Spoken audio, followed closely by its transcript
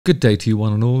Good day to you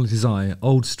one and all. It is I,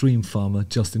 old stream farmer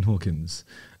Justin Hawkins.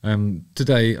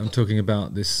 Today I'm talking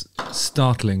about this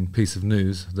startling piece of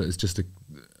news that has just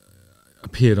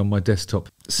appeared on my desktop.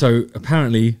 So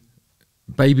apparently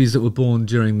babies that were born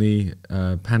during the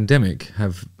pandemic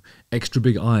have extra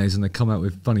big eyes and they come out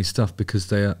with funny stuff because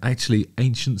they are actually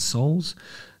ancient souls.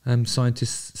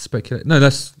 Scientists speculate. No,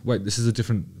 this is a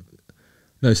different...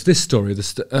 No, it's this story,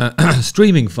 the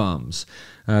streaming farms.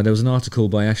 There was an article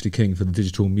by Ashley King for the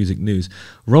Digital Music News.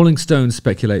 Rolling Stone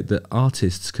speculate that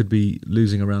artists could be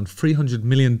losing around $300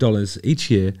 million each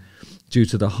year due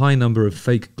to the high number of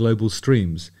fake global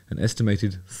streams, an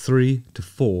estimated 3 to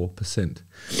 4%.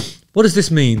 What does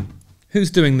this mean? Who's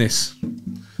doing this?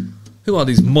 Who are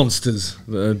these monsters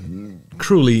that are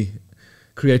cruelly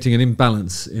creating an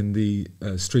imbalance in the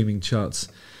streaming charts?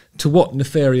 To what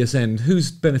nefarious end?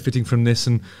 Who's benefiting from this,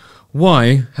 and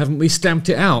why haven't we stamped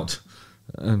it out?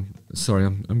 Sorry,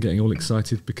 I'm getting all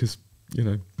excited because, you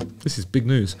know, this is big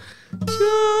news.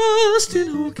 Justin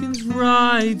Hawkins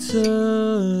writes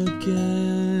again.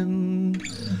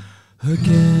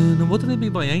 And what do they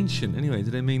mean by ancient anyway?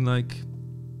 Do they mean like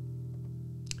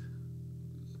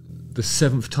the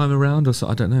 7th time around or so?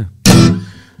 I don't know.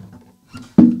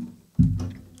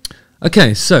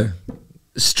 Okay, so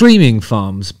streaming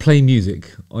farms play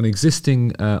music on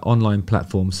existing online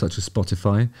platforms such as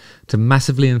Spotify to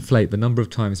massively inflate the number of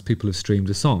times people have streamed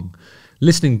a song.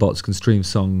 Listening bots can stream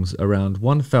songs around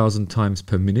 1,000 times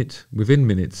per minute, within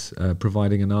minutes,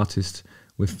 providing an artist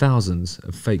with thousands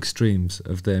of fake streams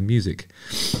of their music.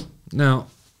 Now,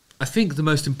 I think the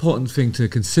most important thing to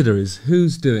consider is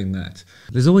who's doing that.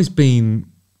 There's always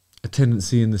been a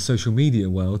tendency in the social media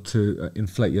world to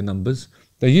inflate your numbers.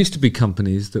 There used to be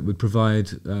companies that would provide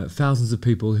thousands of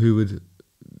people who would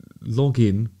log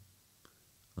in,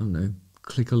 I don't know,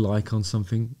 click a like on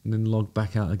something and then log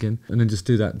back out again, and then just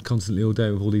do that constantly all day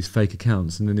with all these fake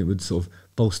accounts, and then it would sort of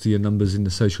bolster your numbers in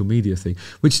the social media thing,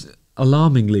 which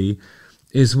alarmingly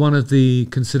is one of the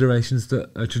considerations that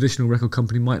a traditional record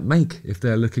company might make if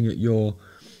they're looking at your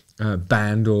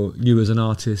band or you as an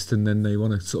artist, and then they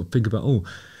want to sort of think about, oh,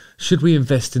 should we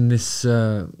invest in this?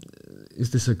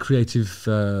 Is this a creative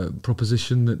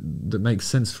proposition that makes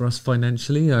sense for us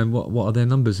financially? And what are their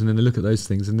numbers? And then they look at those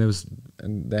things, and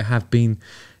there have been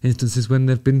instances when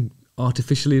they've been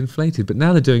artificially inflated. But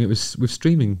now they're doing it with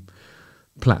streaming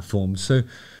platforms. So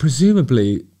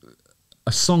presumably,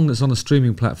 a song that's on a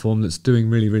streaming platform that's doing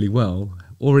really, really well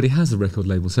already has a record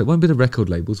label. So it won't be the record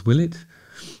labels, will it?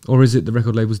 Or is it the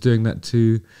record labels doing that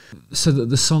so that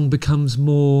the song becomes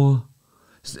more...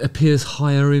 appears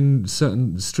higher in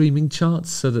certain streaming charts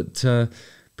so that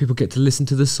people get to listen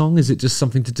to the song? Is it just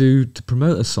something to do to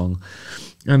promote a song?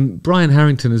 Brian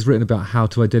Harrington has written about how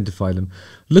to identify them.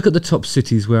 Look at the top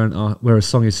cities where a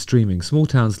song is streaming. Small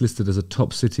towns listed as a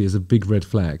top city is a big red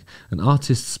flag. An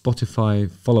artist's Spotify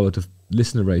follower to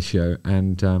listener ratio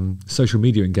and social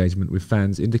media engagement with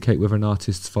fans indicate whether an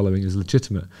artist's following is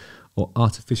legitimate or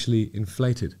artificially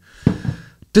inflated.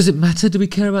 Does it matter? Do we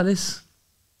care about this?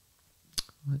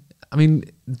 I mean,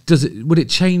 would it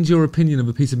change your opinion of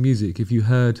a piece of music if you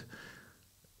heard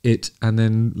it and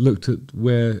then looked at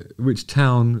which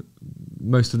town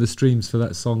most of the streams for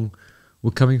that song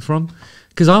were coming from?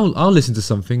 Because I'll listen to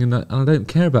something and I don't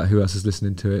care about who else is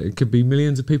listening to it. It could be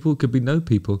millions of people, it could be no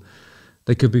people.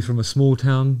 They could be from a small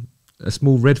town, a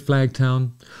small red flag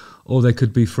town, or they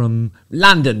could be from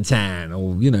London town,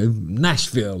 or, you know,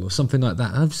 Nashville or something like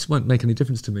that. It just won't make any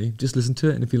difference to me. Just listen to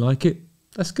it, and if you like it,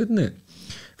 that's good, isn't it?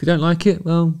 If you don't like it,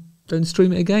 well, don't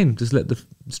stream it again. Just let the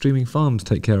streaming farms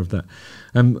take care of that.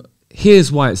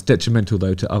 Here's why it's detrimental,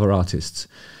 though, to other artists.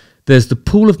 There's the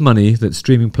pool of money that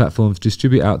streaming platforms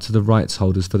distribute out to the rights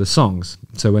holders for the songs.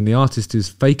 So when the artist is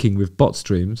faking with bot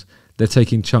streams, they're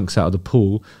taking chunks out of the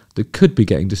pool that could be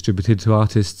getting distributed to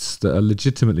artists that are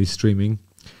legitimately streaming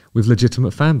with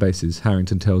legitimate fan bases,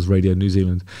 Harrington tells Radio New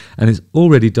Zealand. And it's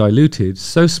already diluted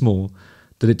so small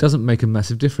that it doesn't make a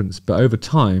massive difference. But over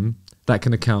time, that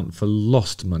can account for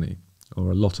lost money,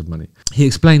 or a lot of money. He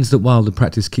explains that while the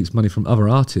practice keeps money from other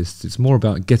artists, it's more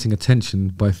about getting attention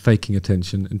by faking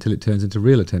attention until it turns into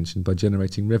real attention by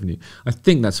generating revenue. I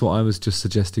think that's what I was just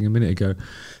suggesting a minute ago.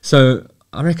 So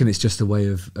I reckon it's just a way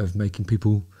of making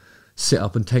people sit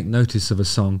up and take notice of a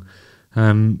song.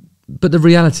 But the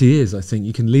reality is, I think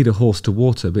you can lead a horse to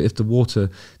water, but if the water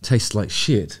tastes like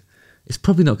shit, it's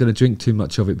probably not going to drink too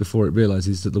much of it before it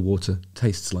realises that the water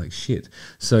tastes like shit.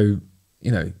 So,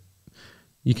 you know,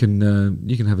 you can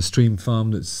have a stream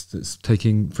farm that's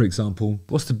taking, for example,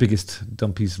 what's the biggest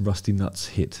Dumpy's Rusty Nuts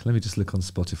hit? Let me just look on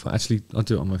Spotify. Actually, I'll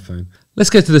do it on my phone. Let's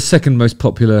go to the second most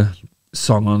popular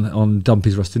song on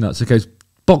Dumpy's Rusty Nuts. It goes,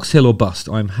 Box Hill or Bust,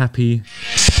 I'm happy.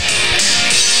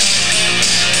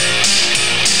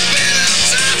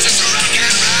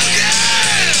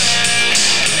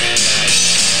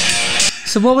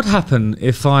 So what would happen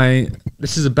if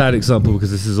this is a bad example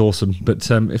because this is awesome, but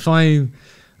if I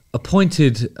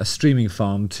appointed a streaming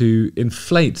farm to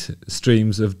inflate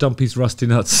streams of Dumpy's Rusty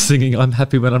Nuts singing I'm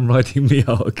happy when I'm riding me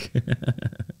hog?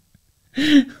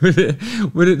 would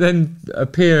it then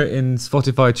appear in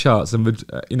Spotify charts and would,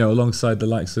 alongside the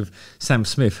likes of Sam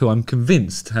Smith, who I'm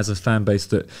convinced has a fan base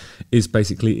that is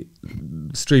basically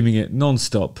streaming it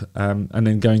non-stop and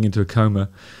then going into a coma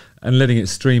and letting it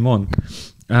stream on?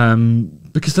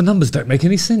 Because the numbers don't make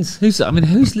any sense. Who's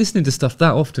listening to stuff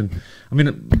that often? I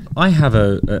mean, I have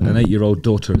an 8-year-old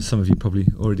daughter, as some of you probably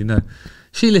already know.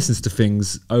 She listens to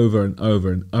things over and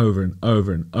over and over and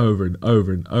over and over and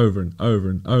over and over and over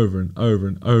and over and over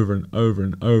and over and over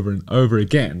and over and over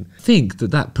again. I think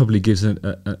that probably gives an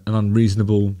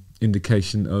unreasonable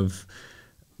indication of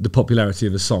the popularity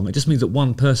of a song. It just means that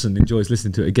one person enjoys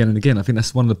listening to it again and again. I think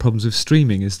that's one of the problems with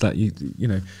streaming, is that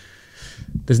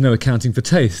there's no accounting for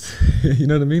taste. You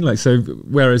know what I mean? Like, so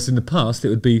whereas in the past it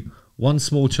would be one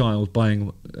small child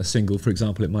buying a single, for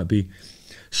example, it might be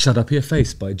Shut Up Your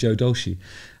Face by Joe Dolce.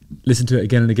 Listen to it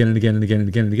again and again and again and again and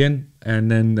again and again,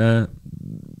 and then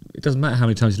it doesn't matter how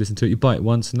many times you listen to it, you buy it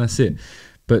once and that's it.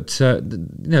 But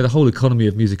the whole economy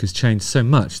of music has changed so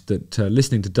much that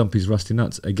listening to Dumpy's Rusty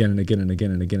Nuts again and again and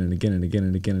again and again and again and again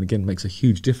and again and again makes a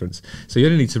huge difference. So you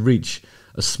only need to reach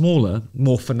a smaller,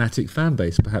 more fanatic fan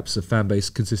base, perhaps a fan base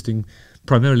consisting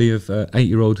primarily of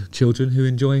 8-year-old children who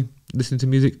enjoy listening to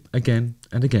music again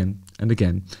and again and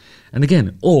again and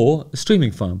again, or a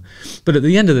streaming farm. But at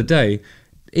the end of the day,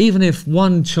 even if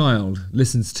one child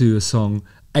listens to a song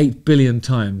 8 billion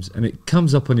times and it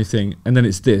comes up on your thing and then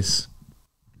it's this.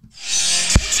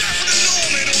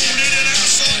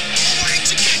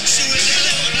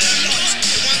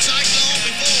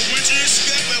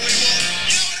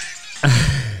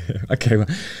 Okay, well,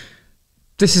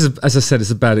 this is, as I said,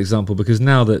 it's a bad example because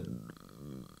now that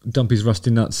Dumpy's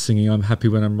Rusty Nuts singing I'm Happy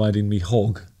When I'm Riding Me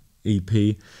Hog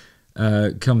EP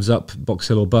comes up, Box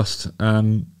Hill or Bust,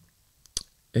 that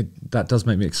does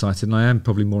make me excited, and I am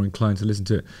probably more inclined to listen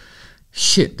to it.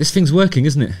 Shit, this thing's working,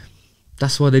 isn't it?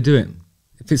 That's why they do it.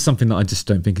 If it's something that I just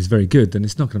don't think is very good, then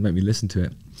it's not going to make me listen to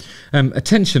it.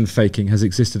 Attention faking has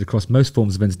existed across most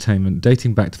forms of entertainment,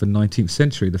 dating back to the 19th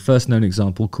century. The first known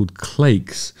example, called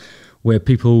claques, where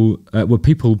people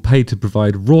paid to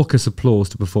provide raucous applause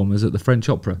to performers at the French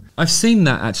opera. I've seen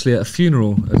that actually at a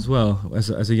funeral as well. As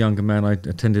a younger man, I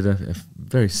attended a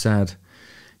very sad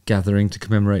gathering to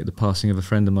commemorate the passing of a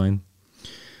friend of mine.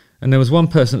 And there was one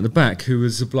person at the back who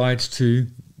was obliged to,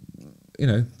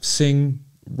 sing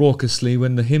raucously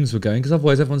when the hymns were going, because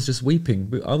otherwise everyone's just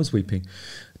weeping. I was weeping.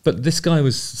 But this guy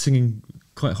was singing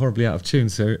quite horribly out of tune,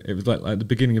 so it was like the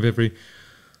beginning of every...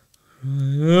 and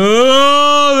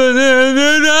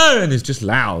it's just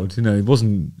loud, it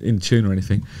wasn't in tune or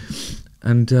anything.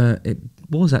 And it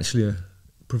was actually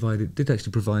did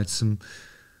actually provide some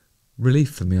relief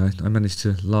for me. I managed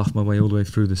to laugh my way all the way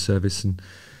through the service, and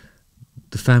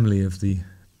the family of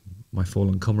my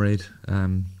fallen comrade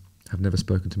have never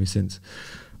spoken to me since.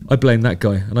 I blame that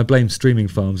guy, and I blame streaming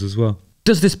farms as well.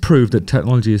 Does this prove that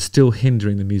technology is still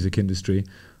hindering the music industry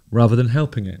rather than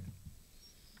helping it?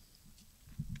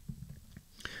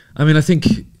 I mean, I think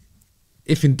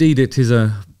if indeed it is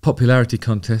a popularity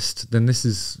contest, then this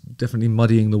is definitely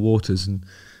muddying the waters and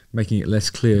making it less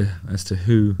clear as to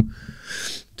who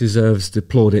deserves the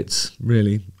plaudits,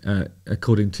 really,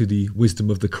 according to the wisdom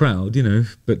of the crowd,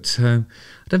 But I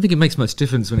don't think it makes much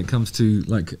difference when it comes to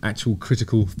actual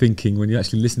critical thinking. When you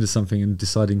actually listen to something and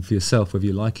deciding for yourself whether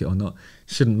you like it or not,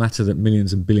 it shouldn't matter that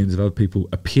millions and billions of other people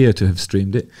appear to have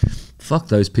streamed it. Fuck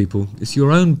those people. It's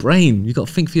your own brain. You've got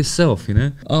to think for yourself,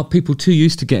 Are people too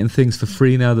used to getting things for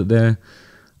free now that they're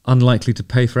unlikely to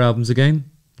pay for albums again,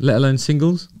 let alone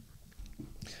singles?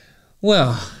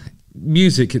 Well,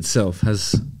 music itself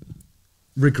has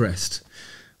regressed.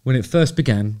 When it first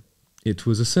began, it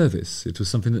was a service. It was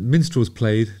something that minstrels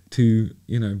played to,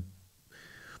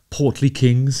 portly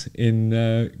kings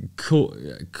in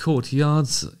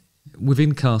courtyards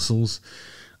within castles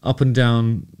up and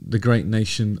down the great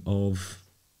nation of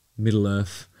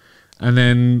Middle-earth. And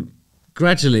then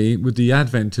gradually, with the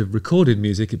advent of recorded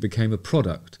music, it became a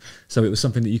product. So it was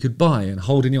something that you could buy and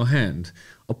hold in your hand,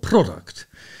 a product.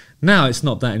 Now it's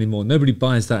not that anymore. Nobody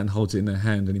buys that and holds it in their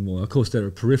hand anymore. Of course, there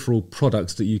are peripheral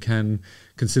products that you can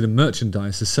consider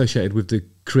merchandise associated with the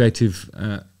creative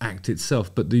act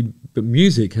itself, but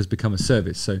music has become a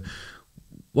service. So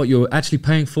what you're actually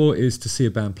paying for is to see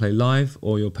a band play live,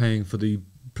 or you're paying for the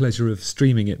pleasure of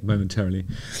streaming it momentarily.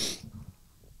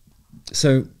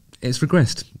 So it's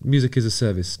regressed. Music is a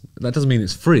service. That doesn't mean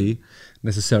it's free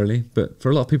necessarily, but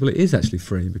for a lot of people it is actually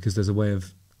free, because there's a way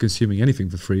of consuming anything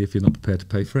for free if you're not prepared to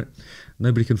pay for it.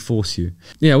 Nobody can force you.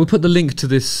 Yeah, we'll put the link to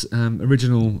this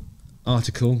original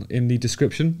article in the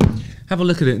description. Have a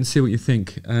look at it and see what you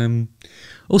think.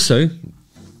 Also,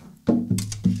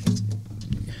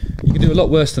 you can do a lot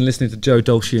worse than listening to Joe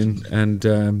Dolce and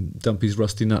Dumpy's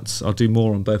Rusty Nuts. I'll do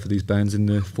more on both of these bands in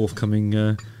the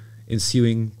forthcoming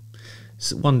ensuing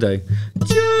one day.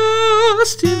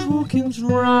 Justin Hawkins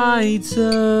writes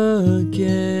again.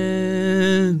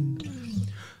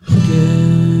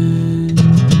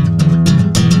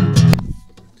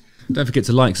 Don't forget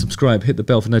to like, subscribe, hit the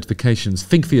bell for notifications.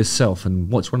 Think for yourself and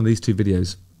watch one of these 2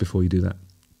 videos before you do that.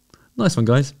 Nice one,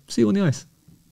 guys. See you on the ice.